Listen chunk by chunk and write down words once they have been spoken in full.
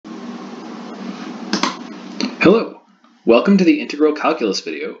Hello! Welcome to the integral calculus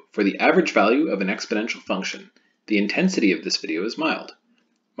video for the average value of an exponential function. The intensity of this video is mild.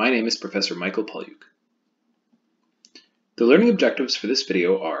 My name is Professor Michael Polyuk. The learning objectives for this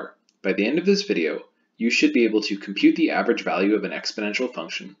video are, by the end of this video, you should be able to compute the average value of an exponential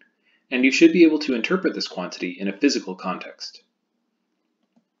function, and you should be able to interpret this quantity in a physical context.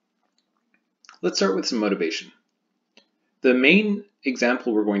 Let's start with some motivation. The main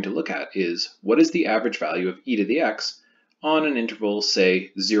example we're going to look at is what is the average value of e to the x on an interval,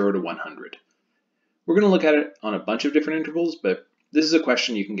 say, 0 to 100. We're going to look at it on a bunch of different intervals, but this is a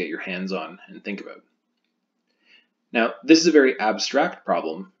question you can get your hands on and think about. Now, this is a very abstract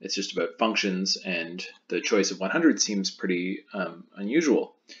problem. It's just about functions, and the choice of 100 seems pretty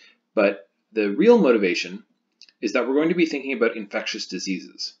unusual. But the real motivation is that we're going to be thinking about infectious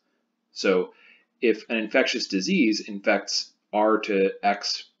diseases. So if an infectious disease infects R to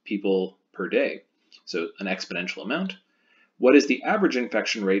X people per day, so an exponential amount, what is the average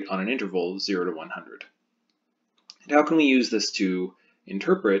infection rate on an interval 0 to 100? And how can we use this to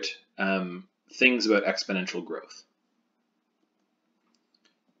interpret things about exponential growth?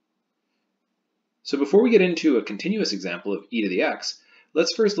 So before we get into a continuous example of e to the x,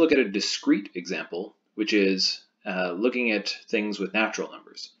 let's first look at a discrete example, which is looking at things with natural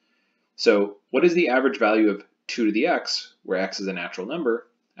numbers. So what is the average value of 2 to the x, where x is a natural number,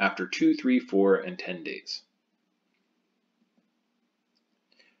 after 2, 3, 4, and 10 days?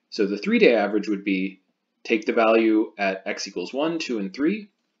 So the 3-day average would be take the value at x equals 1, 2, and 3,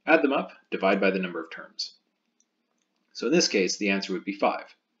 add them up, divide by the number of terms. So in this case, the answer would be 5.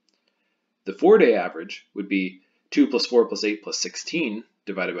 The 4-day average would be 2 plus 4 plus 8 plus 16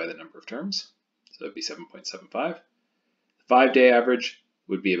 divided by the number of terms. So that would be 7.75. The 5-day average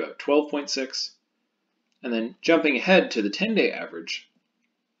would be about 12.6. And then jumping ahead to the 10-day average,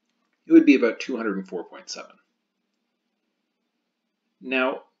 it would be about 204.7.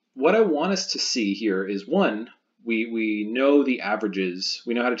 Now, what I want us to see here is, one, we know the averages,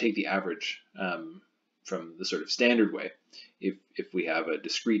 we know how to take the average from the sort of standard way if we have a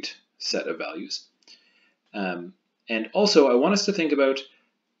discrete set of values. And also, I want us to think about,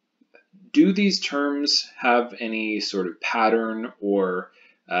 do these terms have any sort of pattern, or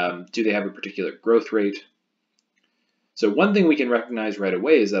do they have a particular growth rate? So one thing we can recognize right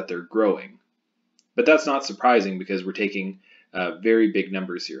away is that they're growing, but that's not surprising because we're taking very big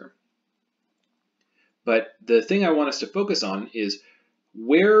numbers here. But the thing I want us to focus on is,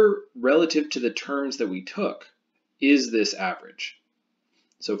 where relative to the terms that we took is this average?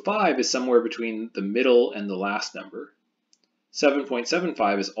 So 5 is somewhere between the middle and the last number.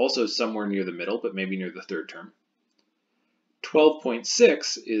 7.75 is also somewhere near the middle, but maybe near the third term.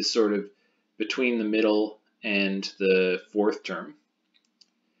 12.6 is sort of between the middle and the fourth term.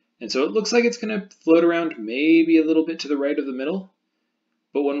 And so it looks like it's going to float around maybe a little bit to the right of the middle.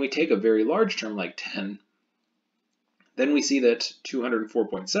 But when we take a very large term like 10, then we see that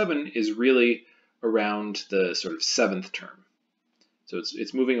 204.7 is really around the sort of seventh term. So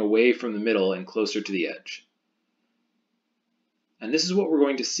it's moving away from the middle and closer to the edge. And this is what we're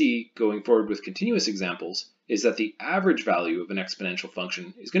going to see going forward with continuous examples, is that the average value of an exponential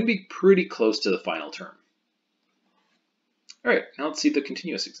function is going to be pretty close to the final term. All right, now let's see the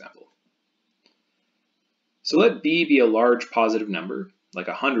continuous example. So let b be a large positive number, like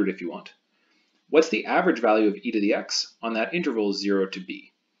 100 if you want. What's the average value of e to the x on that interval 0 to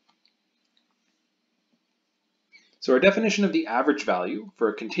b? So our definition of the average value for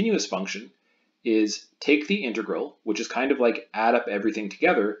a continuous function is take the integral, which is kind of like add up everything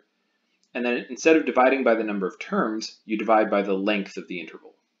together, and then instead of dividing by the number of terms, you divide by the length of the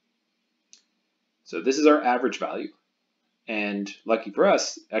interval. So this is our average value. And lucky for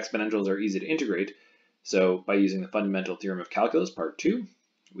us, exponentials are easy to integrate. So by using the fundamental theorem of calculus, part 2,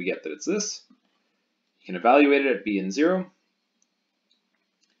 we get that it's this. You can evaluate it at b and 0.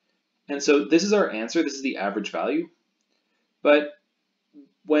 And so this is our answer. This is the average value. But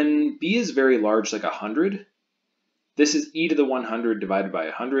when b is very large, like 100, this is e to the 100 divided by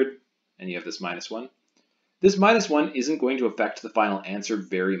 100, and you have this minus 1. This minus 1 isn't going to affect the final answer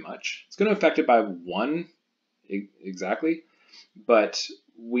very much. It's going to affect it by 1 exactly, but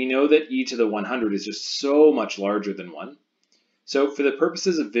we know that e to the 100 is just so much larger than 1. So for the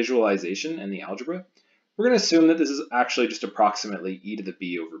purposes of visualization and the algebra, we're going to assume that this is actually just approximately e to the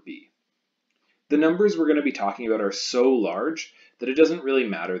b over b. The numbers we're going to be talking about are so large that it doesn't really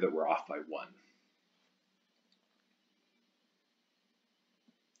matter that we're off by 1.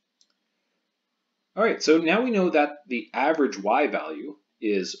 All right, so now we know that the average y value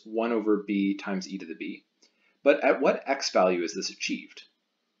is 1 over b times e to the b. But at what x value is this achieved?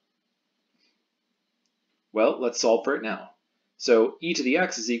 Well, let's solve for it now. So e to the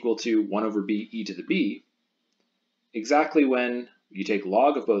x is equal to 1 over b e to the b. Exactly when you take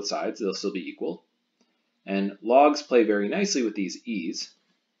log of both sides, they'll still be equal. And logs play very nicely with these e's.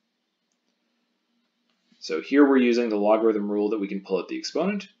 So here we're using the logarithm rule that we can pull out the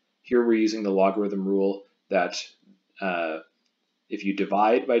exponent. Here we're using the logarithm rule that if you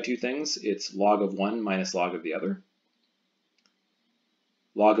divide by two things, it's log of one minus log of the other.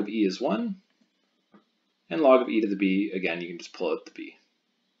 Log of e is 1, and log of e to the b, again, you can just pull out the b.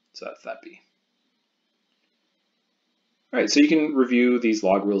 So that's that b. All right, so you can review these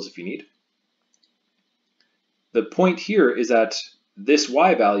log rules if you need. The point here is that this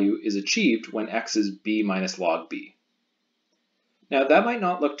y value is achieved when x is b minus log b. Now that might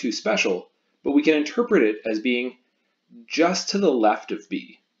not look too special, but we can interpret it as being just to the left of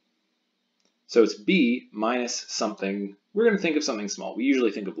b. So it's b minus something. We're going to think of something small. We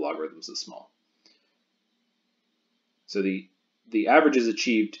usually think of logarithms as small. So the average is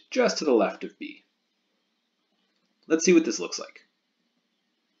achieved just to the left of b. Let's see what this looks like.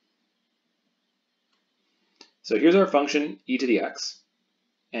 So here's our function e to the x,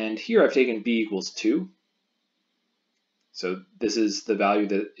 and here I've taken b equals 2. So this is the value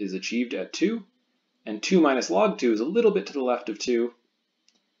that is achieved at 2, and 2 minus log 2 is a little bit to the left of 2,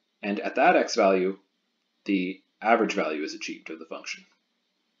 and at that x value, the average value is achieved of the function.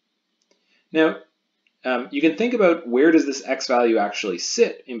 Now, you can think about where does this x value actually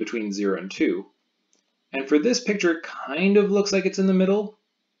sit in between 0 and 2, and for this picture, it kind of looks like it's in the middle.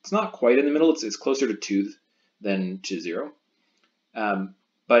 It's not quite in the middle, it's closer to 2 than to 0.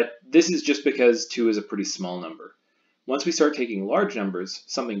 But this is just because 2 is a pretty small number. Once we start taking large numbers,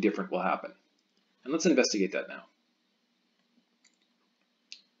 something different will happen. And let's investigate that now.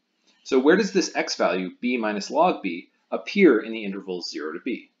 So where does this x value, b minus log b, appear in the intervals 0 to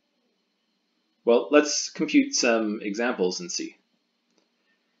b? Well, let's compute some examples and see.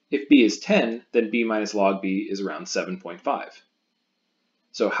 If b is 10, then b minus log b is around 7.5.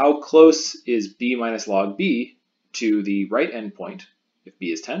 So how close is b minus log b to the right endpoint if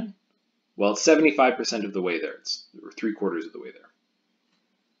b is 10? Well, it's 75% of the way there. It's 3/4 of the way there.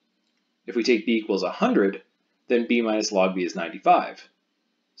 If we take b equals 100, then b minus log b is 95.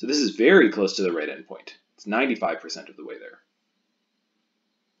 So this is very close to the right endpoint. It's 95% of the way there.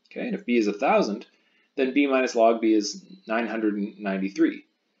 Okay, and if b is 1,000, then b minus log b is 993.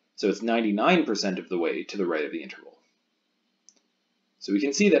 So it's 99% of the way to the right of the interval. So we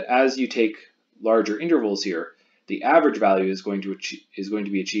can see that as you take larger intervals here, the average value is going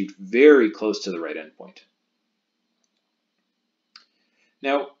to be achieved very close to the right endpoint.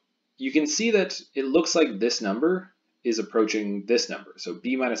 Now, you can see that it looks like this number is approaching this number. So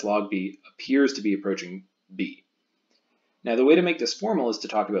b minus log b appears to be approaching b. Now, the way to make this formal is to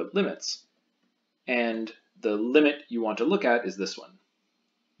talk about limits. And the limit you want to look at is this one.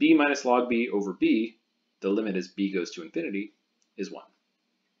 B minus log b over b, the limit as b goes to infinity, is 1.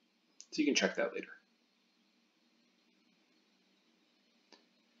 So you can check that later.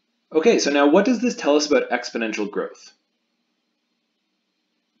 Okay, so now what does this tell us about exponential growth?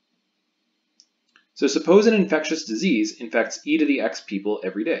 So suppose an infectious disease infects e to the x people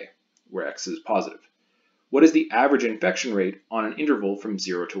every day, where x is positive. What is the average infection rate on an interval from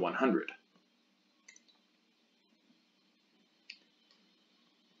 0 to 100?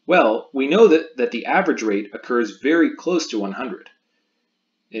 Well, we know that the average rate occurs very close to 100.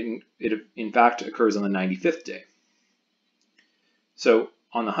 It in fact occurs on the 95th day. So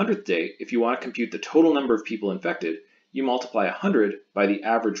on the 100th day, if you want to compute the total number of people infected, you multiply 100 by the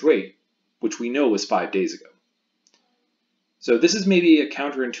average rate, which we know was 5 days ago. So this is maybe a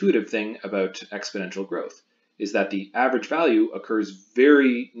counterintuitive thing about exponential growth, is that the average value occurs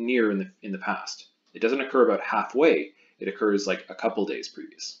very near in the past. It doesn't occur about halfway, it occurs like a couple days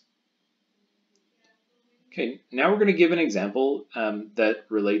previous. Okay, now we're going to give an example that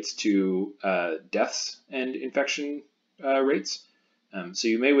relates to deaths and infection rates. So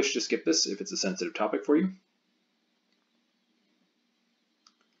you may wish to skip this if it's a sensitive topic for you.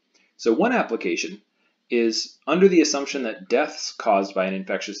 So one application is under the assumption that deaths caused by an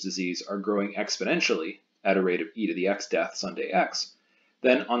infectious disease are growing exponentially at a rate of e to the x deaths on day x,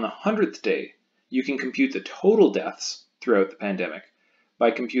 then on the 100th day, you can compute the total deaths throughout the pandemic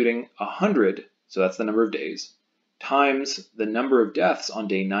by computing 100, so that's the number of days, times the number of deaths on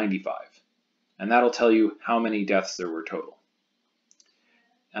day 95. And that'll tell you how many deaths there were total.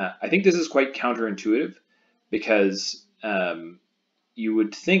 I think this is quite counterintuitive because you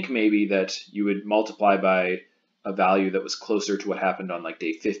would think maybe that you would multiply by a value that was closer to what happened on like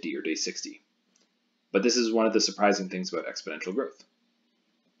day 50 or day 60. But this is one of the surprising things about exponential growth.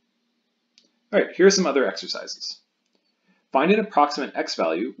 All right, here are some other exercises. Find an approximate x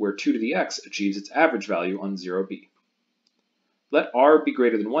value where 2 to the x achieves its average value on 0b. Let r be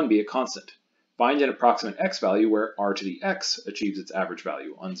greater than 1 be a constant. Find an approximate x value where r to the x achieves its average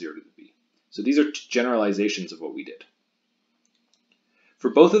value on 0 to the b. So these are generalizations of what we did. For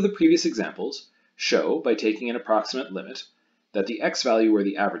both of the previous examples, show, by taking an approximate limit, that the x value where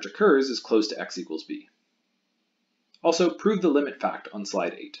the average occurs is close to x equals b. Also, prove the limit fact on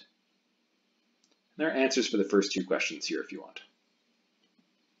slide 8. There are answers for the first two questions here if you want.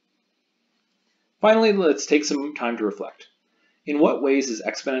 Finally, let's take some time to reflect. In what ways is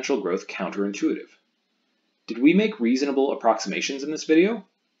exponential growth counterintuitive? Did we make reasonable approximations in this video?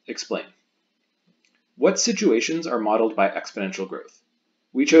 Explain. What situations are modeled by exponential growth?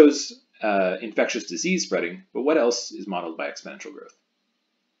 We chose infectious disease spreading, but what else is modeled by exponential growth?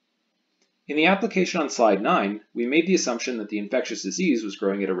 In the application on slide 9, we made the assumption that the infectious disease was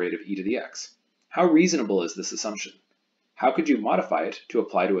growing at a rate of e to the x. How reasonable is this assumption? How could you modify it to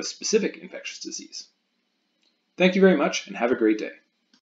apply to a specific infectious disease? Thank you very much and have a great day.